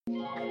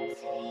I'd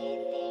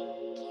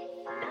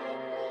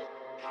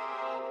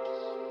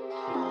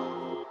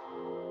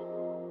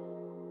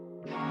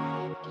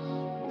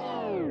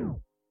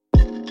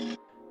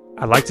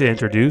like to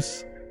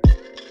introduce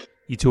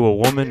you to a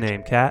woman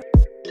named Kat.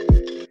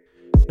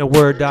 No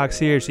Word docs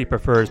here, she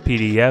prefers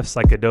PDFs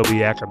like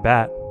Adobe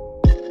Acrobat.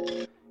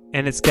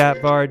 And it's got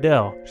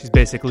Vardell. She's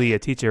basically a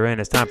teacher and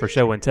it's time for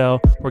show and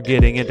tell. We're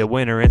getting into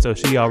winter and so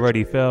she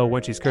already fell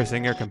when she's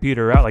cursing her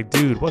computer out like,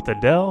 dude, what the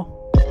Dell?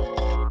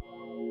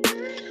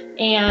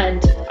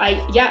 And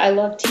I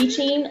love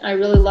teaching. I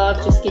really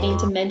love just getting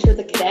to mentor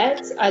the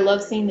cadets. I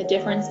love seeing the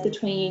difference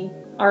between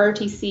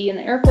ROTC and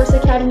the Air Force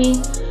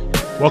Academy.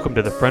 Welcome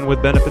to the Friend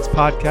with Benefits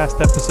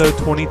podcast, episode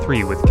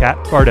 23 with Kat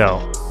Vardell.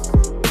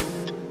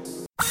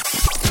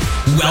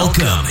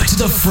 Welcome to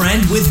the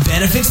Friend with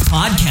Benefits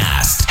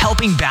podcast,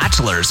 helping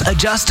bachelors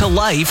adjust to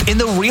life in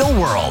the real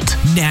world.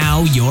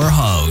 Now your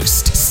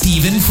host,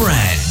 Stephen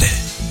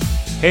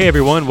Friend. Hey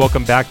everyone,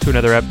 welcome back to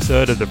another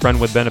episode of the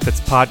Friend with Benefits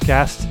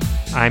podcast.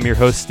 I'm your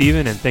host,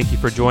 Stephen, and thank you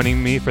for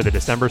joining me for the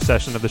December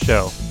session of the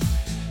show.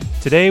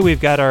 Today we've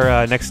got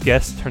our next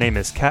guest. Her name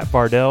is Kat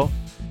Vardell.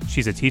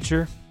 She's a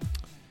teacher,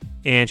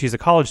 and she's a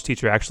college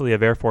teacher, actually,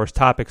 of Air Force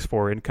topics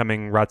for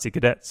incoming ROTC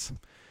cadets.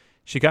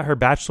 She got her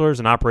bachelor's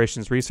in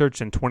operations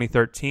research in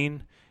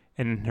 2013,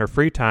 and in her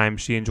free time,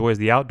 she enjoys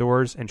the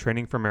outdoors and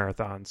training for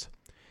marathons.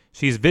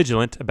 She's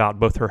vigilant about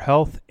both her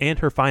health and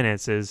her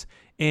finances,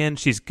 and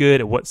she's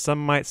good at what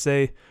some might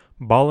say,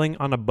 balling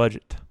on a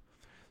budget.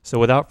 So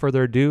without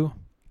further ado,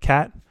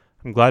 Kat,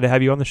 I'm glad to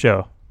have you on the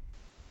show.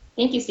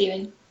 Thank you,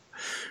 Stephen.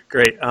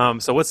 Great.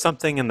 So what's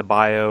something in the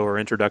bio or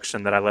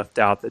introduction that I left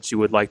out that you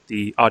would like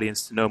the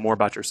audience to know more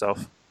about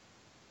yourself?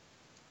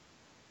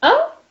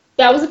 Oh,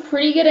 that was a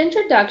pretty good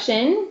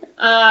introduction.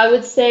 I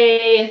would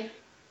say,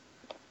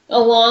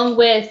 along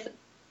with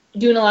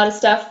doing a lot of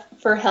stuff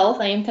for health,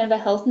 I am kind of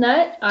a health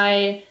nut.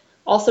 I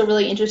also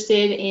really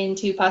interested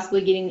into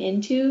possibly getting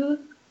into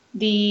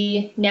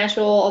the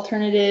natural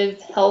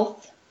alternative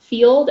health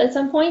field at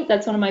some point.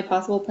 That's one of my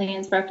possible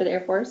plans for after the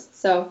Air Force.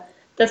 So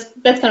that's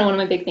kind of one of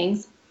my big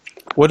things.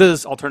 What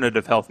does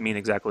alternative health mean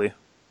exactly?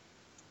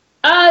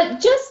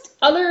 Just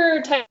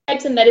other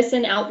types of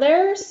medicine out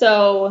there.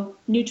 So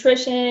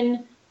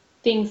nutrition,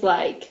 things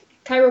like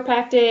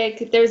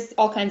chiropractic. There's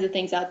all kinds of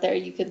things out there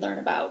you could learn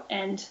about.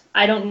 And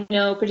I don't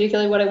know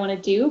particularly what I want to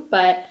do,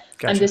 but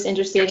Gotcha. I'm just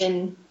interested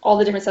in all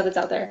the different stuff that's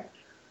out there.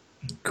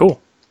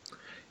 Cool.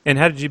 And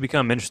how did you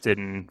become interested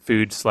in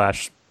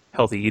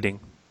food/healthy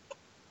eating?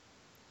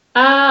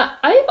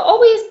 I've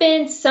always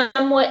been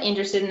somewhat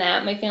interested in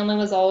that. My family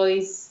was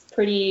always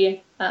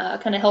pretty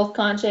kind of health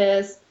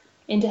conscious,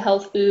 into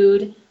health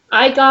food.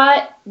 I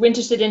got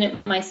interested in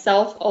it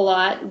myself a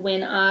lot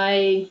when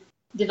I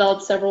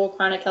developed several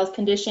chronic health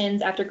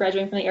conditions after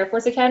graduating from the Air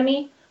Force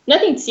Academy.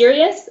 Nothing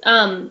serious.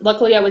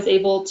 Luckily, I was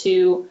able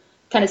to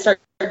kind of start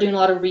doing a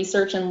lot of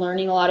research and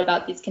learning a lot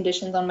about these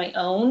conditions on my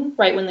own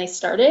right when they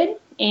started.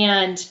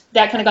 And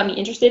that kind of got me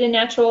interested in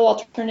natural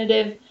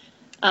alternative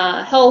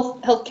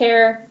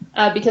healthcare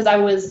because I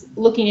was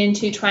looking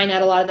into trying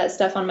out a lot of that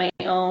stuff on my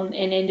own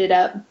and ended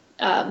up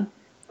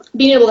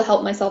being able to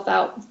help myself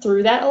out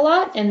through that a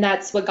lot. And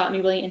that's what got me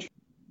really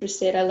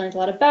interested. I learned a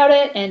lot about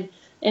it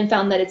and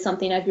found that it's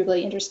something I'd be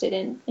really interested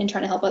in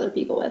trying to help other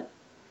people with.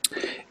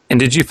 And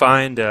did you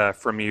find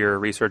from your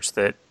research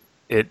that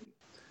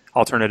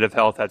alternative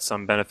health had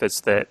some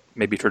benefits that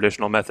maybe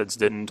traditional methods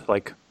didn't,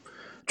 like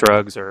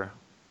drugs or,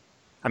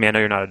 I mean, I know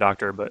you're not a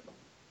doctor, but.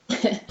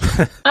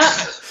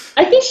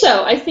 I think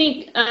so. I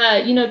think,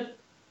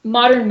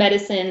 modern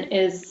medicine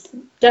is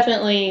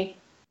definitely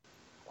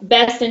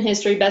best in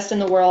history, best in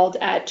the world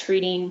at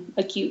treating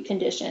acute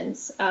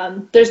conditions.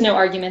 There's no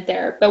argument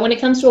there. But when it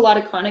comes to a lot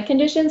of chronic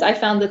conditions, I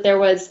found that there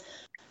was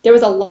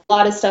a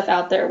lot of stuff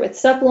out there with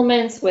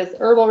supplements, with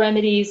herbal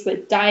remedies,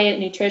 with diet,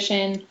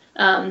 nutrition,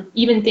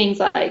 even things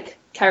like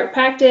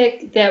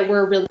chiropractic that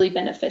were really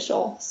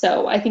beneficial.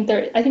 So I think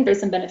there's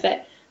some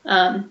benefit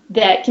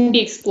that can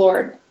be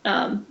explored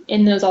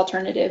in those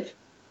alternative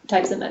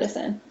types of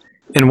medicine.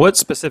 And what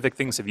specific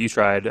things have you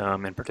tried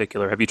in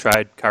particular? Have you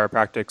tried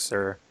chiropractics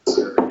or?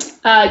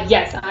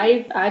 Yes,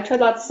 I've tried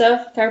lots of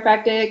stuff,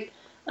 chiropractic,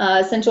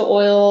 essential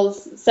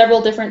oils,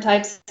 several different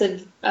types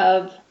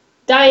of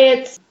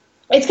diets.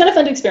 It's kind of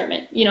fun to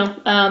experiment,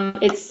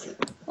 it's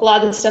a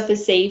lot of the stuff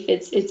is safe.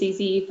 It's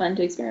easy, fun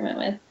to experiment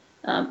with,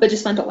 but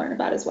just fun to learn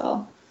about as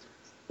well.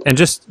 And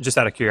just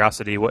out of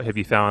curiosity, what have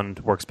you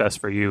found works best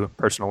for you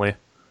personally?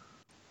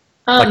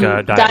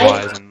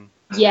 Diet-wise?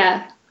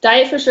 Yeah,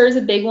 diet for sure is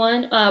a big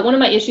one. One of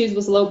my issues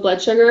was low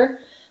blood sugar.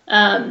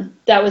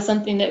 That was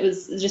something that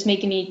was just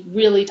making me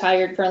really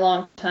tired for a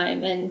long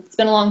time. And it's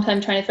been a long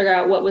time trying to figure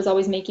out what was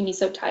always making me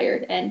so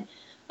tired. And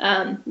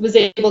was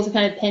able to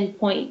kind of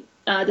pinpoint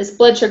this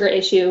blood sugar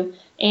issue.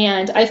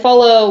 And I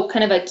follow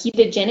kind of a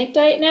ketogenic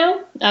diet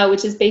now,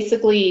 which is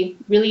basically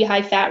really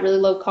high fat, really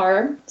low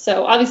carb.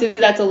 So obviously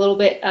that's a little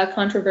bit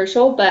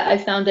controversial, but I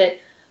found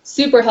it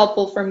super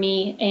helpful for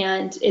me.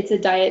 And it's a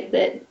diet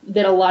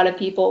that a lot of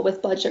people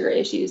with blood sugar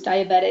issues,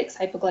 diabetics,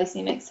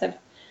 hypoglycemics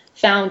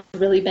found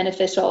really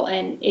beneficial,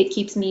 and it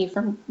keeps me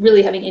from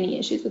really having any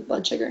issues with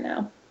blood sugar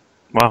now.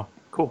 Wow,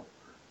 cool.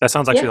 That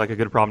sounds actually like a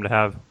good problem to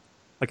have,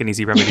 like an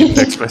easy remedy to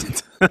fix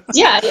with.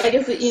 Yeah, I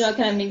guess it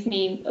kind of makes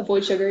me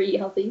avoid sugar, eat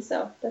healthy,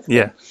 so that's good.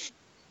 Yeah.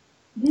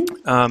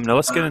 Mm-hmm. Now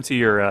let's get into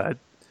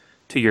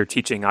your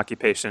teaching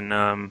occupation.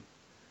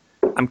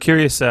 I'm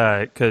curious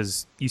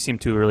because you seem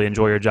to really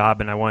enjoy your job,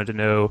 and I wanted to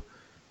know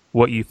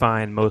what you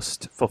find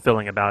most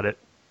fulfilling about it,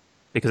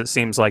 because it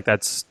seems like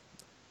that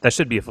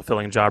should be a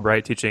fulfilling job,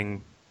 right?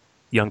 Teaching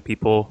young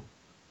people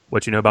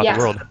what you know about the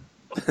world.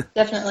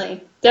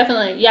 Definitely.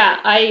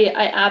 Yeah,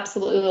 I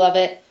absolutely love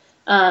it.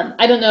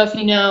 I don't know if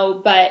you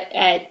know, but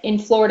in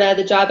Florida,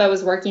 the job I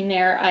was working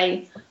there,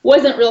 I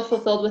wasn't real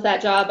fulfilled with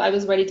that job. I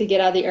was ready to get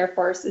out of the Air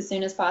Force as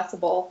soon as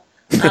possible.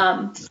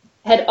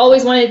 Had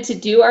always wanted to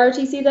do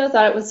ROTC though,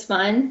 thought it was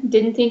fun.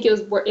 Didn't think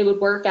it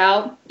would work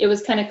out. It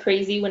was kind of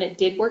crazy when it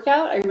did work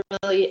out. I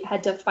really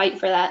had to fight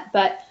for that,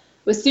 but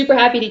was super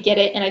happy to get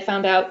it, and I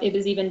found out it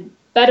was even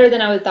better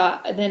than I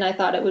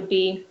thought it would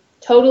be.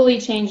 Totally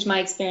changed my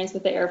experience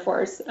with the Air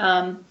Force.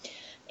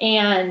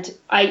 And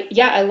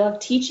I love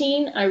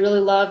teaching. I really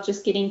love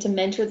just getting to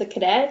mentor the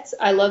cadets.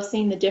 I love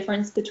seeing the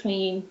difference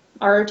between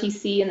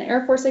ROTC and the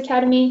Air Force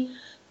Academy.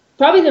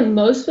 Probably the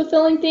most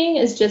fulfilling thing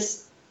is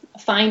just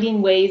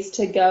finding ways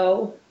to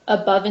go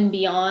above and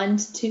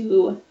beyond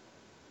to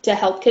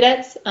help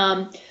cadets.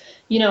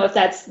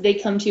 If they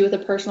come to you with a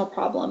personal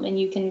problem and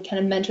you can kind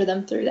of mentor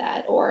them through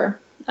that, or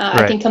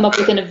I can come up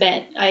with an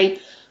event. A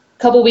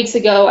couple weeks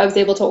ago, I was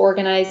able to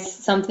organize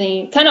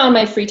something kind of on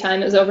my free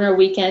time. It was over a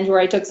weekend where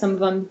I took some of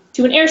them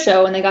to an air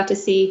show, and they got to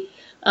see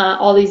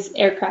all these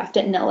aircraft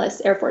at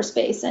Nellis Air Force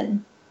Base.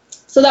 And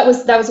so that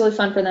was really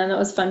fun for them. That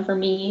was fun for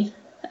me.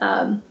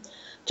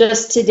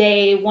 Just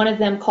today, one of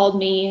them called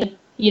me,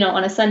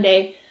 on a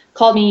Sunday,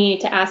 called me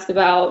to ask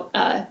about,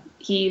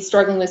 he's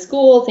struggling with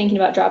school, thinking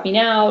about dropping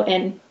out,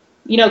 and,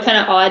 kind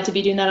of odd to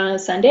be doing that on a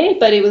Sunday,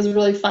 but it was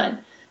really fun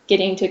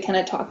getting to kind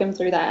of talk him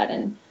through that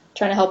and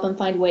trying to help him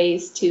find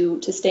ways to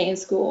stay in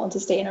school and to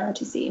stay in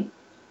ROTC.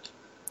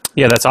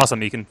 Yeah, that's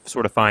awesome. You can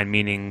sort of find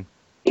meaning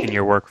in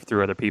your work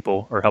through other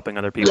people or helping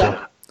other people.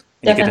 Yeah,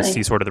 and you get to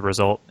see sort of the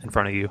result in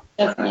front of you.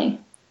 Definitely.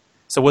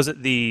 So was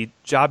it the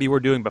job you were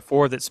doing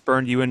before that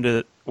spurred you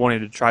into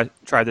wanting to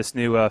try this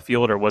new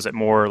field, or was it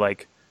more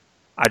like,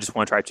 I just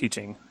want to try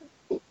teaching?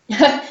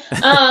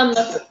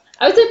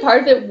 I would say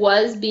part of it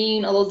was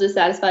being a little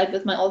dissatisfied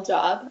with my old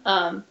job.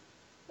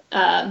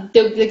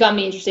 They got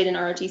me interested in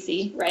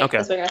ROTC, right? Okay.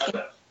 That's what you're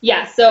asking.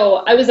 Yeah, so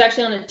I was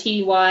actually on a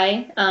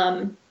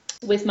TDY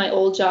with my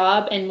old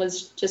job and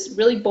was just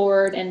really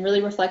bored and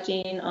really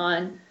reflecting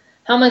on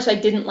how much I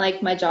didn't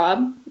like my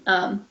job.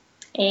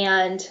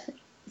 And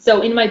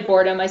so in my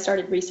boredom, I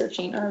started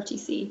researching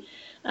ROTC.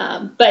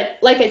 But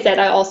like I said,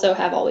 I also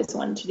have always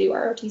wanted to do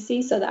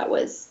ROTC, so that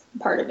was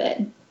part of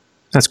it.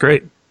 That's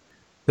great.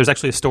 There's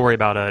actually a story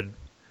about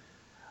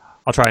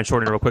I'll try and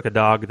shorten it real quick, a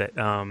dog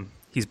that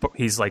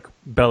he's like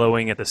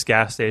bellowing at this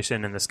gas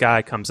station, and this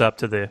guy comes up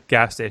to the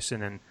gas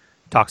station and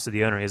talks to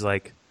the owner. He's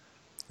like,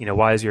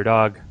 why is your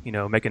dog,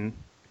 making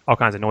all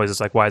kinds of noises?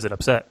 Like, why is it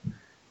upset?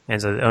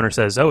 And so the owner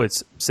says, oh,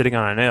 it's sitting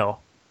on a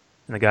nail.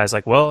 And the guy's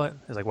like, why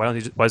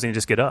doesn't he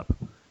just get up?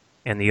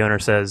 And the owner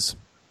says,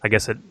 I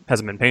guess it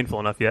hasn't been painful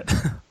enough yet.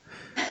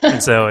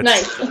 And so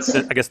it's, nice.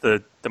 I guess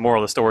the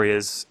moral of the story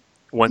is,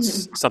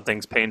 once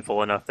something's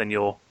painful enough, then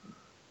you'll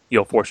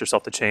force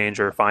yourself to change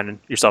or find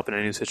yourself in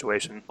a new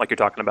situation, like you're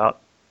talking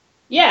about.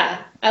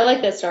 Yeah, I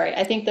like that story.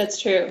 I think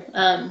that's true.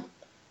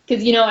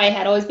 Because, I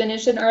had always been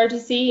interested in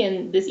ROTC,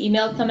 and this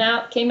email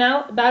came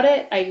out about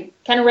it. I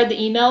kind of read the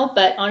email,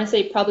 but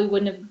honestly, probably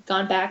wouldn't have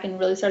gone back and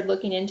really started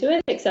looking into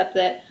it, except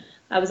that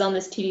I was on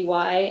this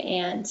TDY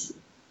and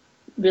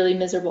really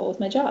miserable with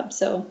my job.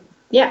 So,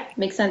 yeah,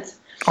 makes sense.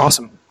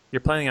 Awesome. You're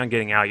planning on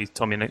getting out, you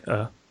told me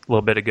a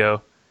little bit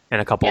ago, in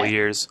a couple of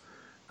years,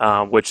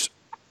 which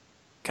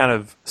kind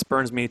of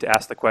spurs me to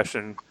ask the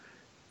question,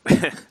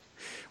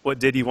 what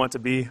did you want to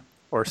be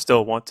or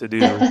still want to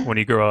do when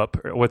you grow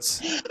up? Or what's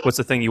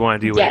the thing you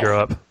want to do when you grow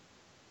up?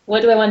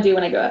 What do I want to do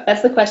when I grow up?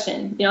 That's the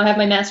question. I have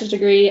my master's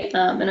degree,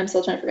 and I'm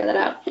still trying to figure that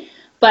out.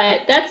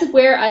 But that's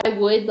where I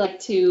would like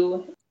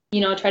to,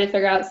 try to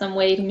figure out some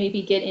way to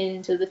maybe get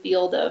into the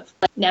field of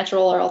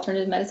natural or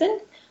alternative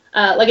medicine.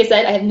 Like I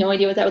said, I have no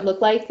idea what that would look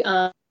like.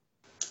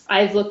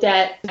 I've looked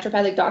at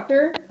naturopathic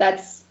doctor.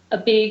 That's a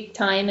big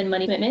time and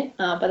money commitment,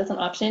 but that's an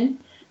option.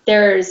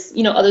 There's,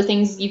 other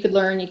things you could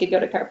learn. You could go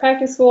to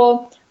chiropractic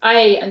school. I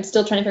am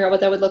still trying to figure out what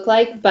that would look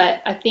like,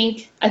 but I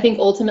think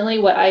ultimately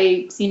what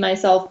I see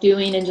myself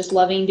doing and just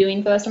loving doing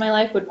for the rest of my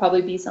life would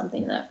probably be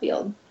something in that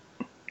field.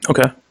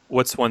 Okay.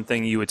 What's one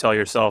thing you would tell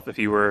yourself if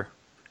you were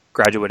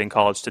graduating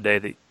college today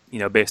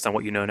that, based on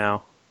what you know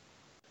now?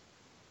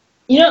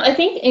 I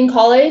think in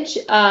college,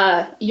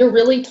 you're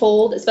really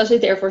told, especially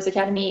at the Air Force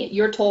Academy,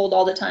 you're told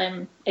all the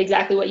time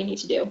exactly what you need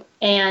to do.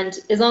 And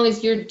as long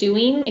as you're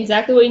doing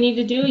exactly what you need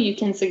to do, you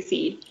can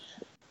succeed.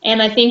 And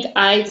I think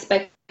I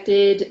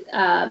expected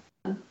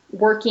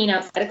working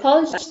outside of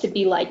college to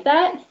be like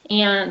that.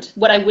 And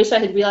what I wish I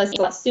had realized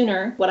a lot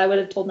sooner, what I would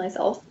have told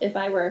myself if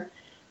I were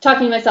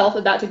talking to myself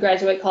about to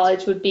graduate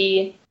college would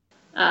be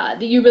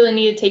that you really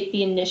need to take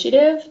the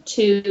initiative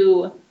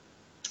to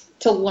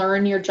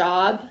learn your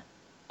job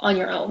on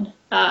your own.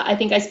 I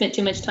think I spent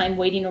too much time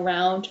waiting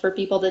around for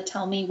people to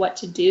tell me what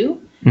to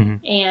do.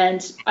 Mm-hmm.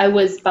 And I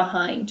was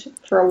behind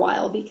for a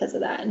while because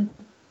of that.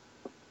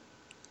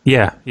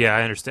 Yeah,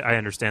 I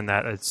understand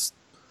that.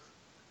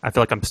 I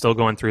feel like I'm still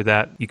going through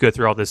that. You go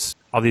through all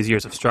these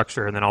years of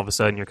structure, and then all of a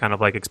sudden you're kind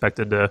of like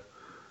expected to,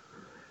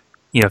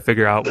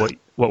 figure out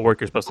what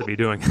work you're supposed to be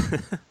doing.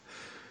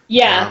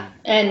 Yeah,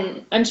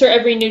 and I'm sure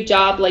every new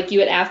job, like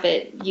you at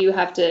AFIT, you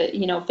have to,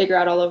 figure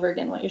out all over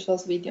again what you're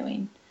supposed to be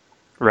doing.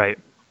 Right.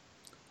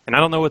 And I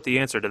don't know what the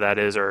answer to that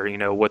is, or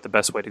what the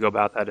best way to go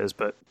about that is,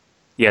 but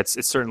yeah,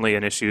 it's certainly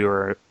an issue,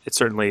 or it's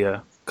certainly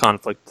a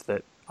conflict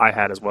that I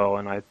had as well,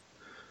 and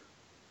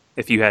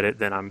if you had it,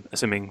 then I'm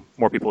assuming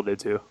more people did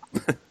too.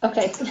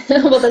 Okay,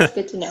 well, that's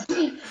good to know.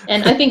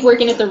 And I think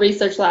working at the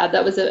research lab,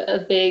 that was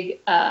a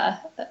big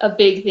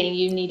thing.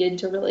 You needed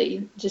to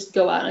really just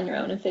go out on your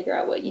own and figure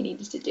out what you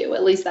needed to do.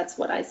 At least that's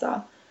what I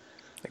saw.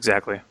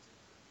 Exactly.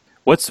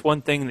 What's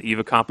one thing that you've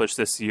accomplished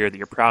this year that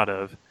you're proud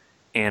of,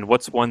 and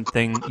what's one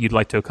thing you'd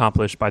like to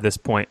accomplish by this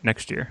point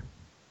next year?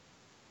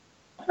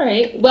 All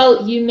right.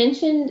 Well, you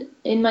mentioned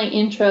in my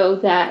intro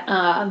that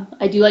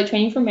I do like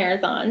training for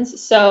marathons.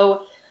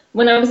 So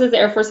when I was at the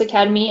Air Force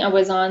Academy, I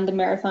was on the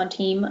marathon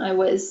team. I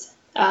was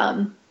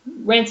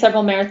ran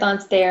several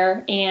marathons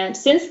there, and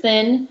since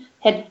then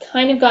had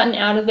kind of gotten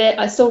out of it.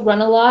 I still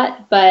run a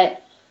lot,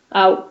 but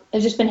I've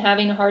just been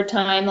having a hard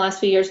time the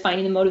last few years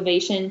finding the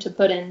motivation to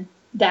put in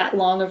that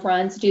long of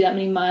runs, to do that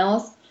many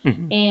miles.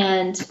 Mm-hmm.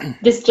 And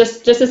this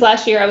just this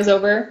last year, I was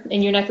over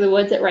in your neck of the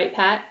woods at Wright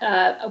Pat.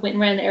 I went and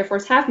ran the Air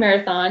Force half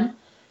marathon,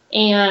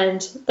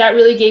 and that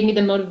really gave me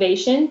the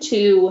motivation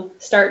to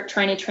start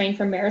trying to train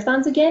for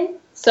marathons again.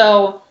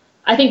 So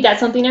I think that's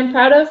something I'm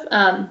proud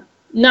of.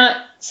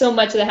 Not so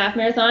much the half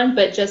marathon,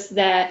 but just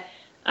that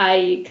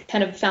I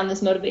kind of found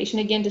this motivation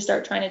again to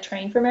start trying to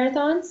train for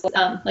marathons,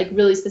 like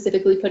really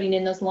specifically putting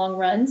in those long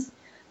runs.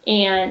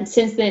 And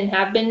since then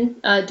have been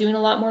doing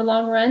a lot more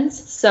long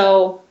runs.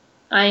 So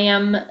I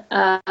am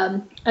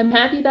I'm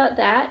happy about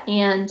that.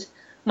 And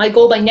my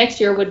goal by next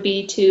year would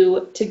be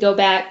to go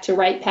back to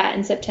Wright Pat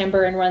in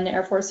September and run the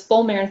Air Force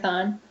full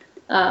marathon.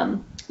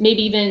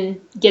 Maybe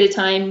even get a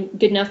time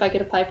good enough I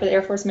could apply for the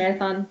Air Force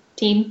marathon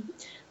team.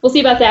 We'll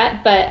see about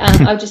that, but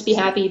I would just be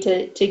happy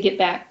to get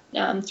back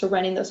to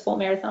running those full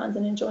marathons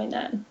and enjoying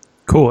that.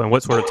 Cool. And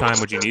what sort of time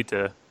would you need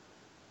to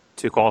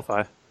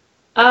qualify?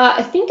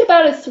 I think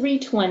about a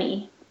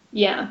 3:20.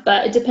 Yeah,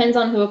 but it depends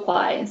on who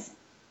applies.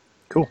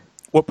 Cool.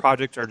 What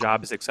project or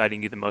job is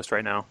exciting you the most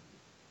right now?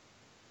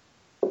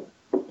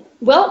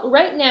 Well,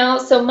 right now,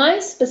 so my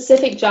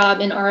specific job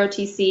in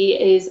ROTC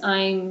is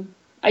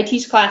I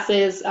teach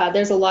classes.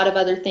 There's a lot of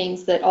other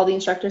things that all the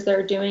instructors there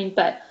are doing,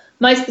 but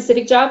my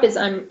specific job is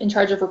I'm in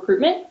charge of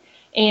recruitment,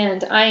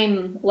 and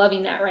I'm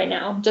loving that right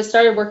now. Just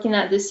started working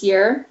that this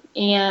year,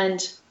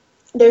 and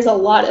there's a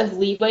lot of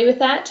leeway with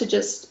that to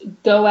just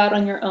go out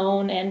on your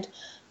own and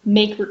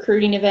make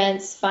recruiting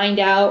events, find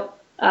out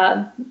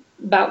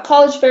about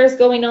college fairs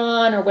going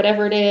on or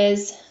whatever it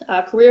is,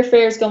 career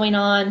fairs going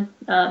on,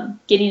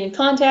 getting in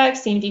contact,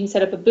 seeing if you can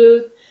set up a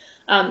booth.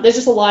 There's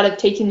just a lot of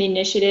taking the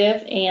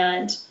initiative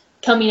and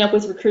coming up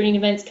with recruiting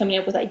events, coming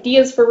up with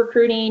ideas for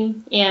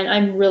recruiting, and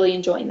I'm really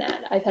enjoying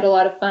that. I've had a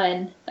lot of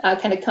fun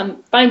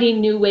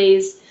finding new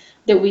ways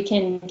that we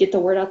can get the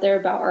word out there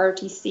about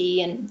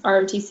ROTC and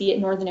ROTC at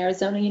Northern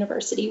Arizona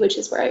University, which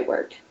is where I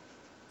work.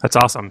 That's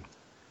awesome.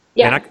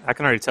 Yeah. And I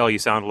can already tell you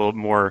sound a little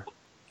more,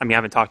 I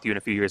haven't talked to you in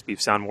a few years, but you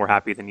sound more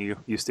happy than you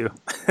used to.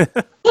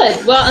 Good.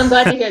 Well, I'm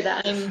glad to hear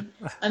that.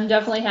 I'm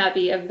definitely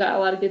happy. I've got a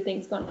lot of good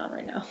things going on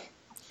right now.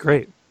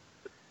 Great.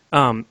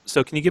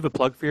 So can you give a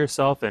plug for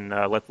yourself and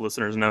let the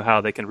listeners know how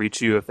they can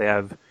reach you if they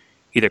have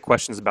either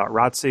questions about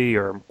ROTC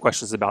or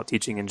questions about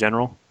teaching in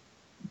general?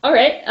 All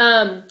right.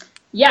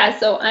 Yeah,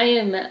 so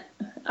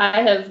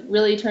I have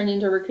really turned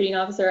into a recruiting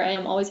officer. I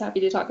am always happy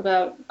to talk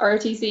about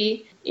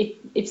ROTC.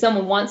 If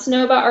someone wants to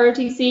know about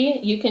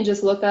ROTC, you can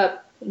just look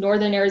up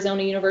Northern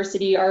Arizona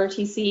University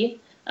ROTC.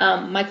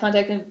 My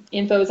contact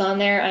info is on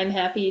there. I'm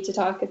happy to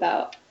talk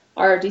about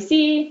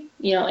ROTC,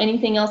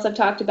 anything else I've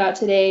talked about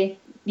today.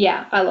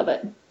 Yeah, I love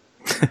it.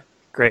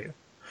 Great.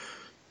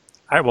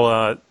 All right,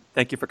 well,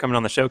 thank you for coming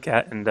on the show,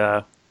 Kat, and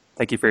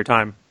thank you for your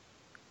time.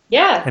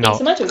 Yeah, thanks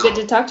so much. It was good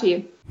to talk to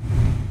you.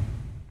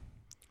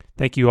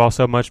 Thank you all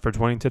so much for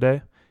joining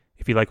today.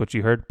 If you like what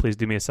you heard, please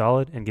do me a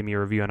solid and give me a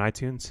review on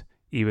iTunes,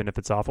 even if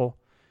it's awful.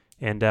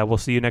 And we'll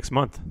see you next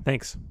month.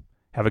 Thanks.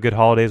 Have a good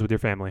holidays with your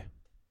family.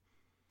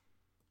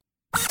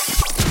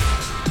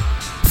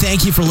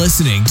 Thank you for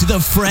listening to the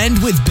Friend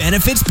with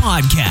Benefits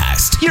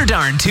podcast. You're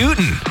darn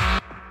tootin'.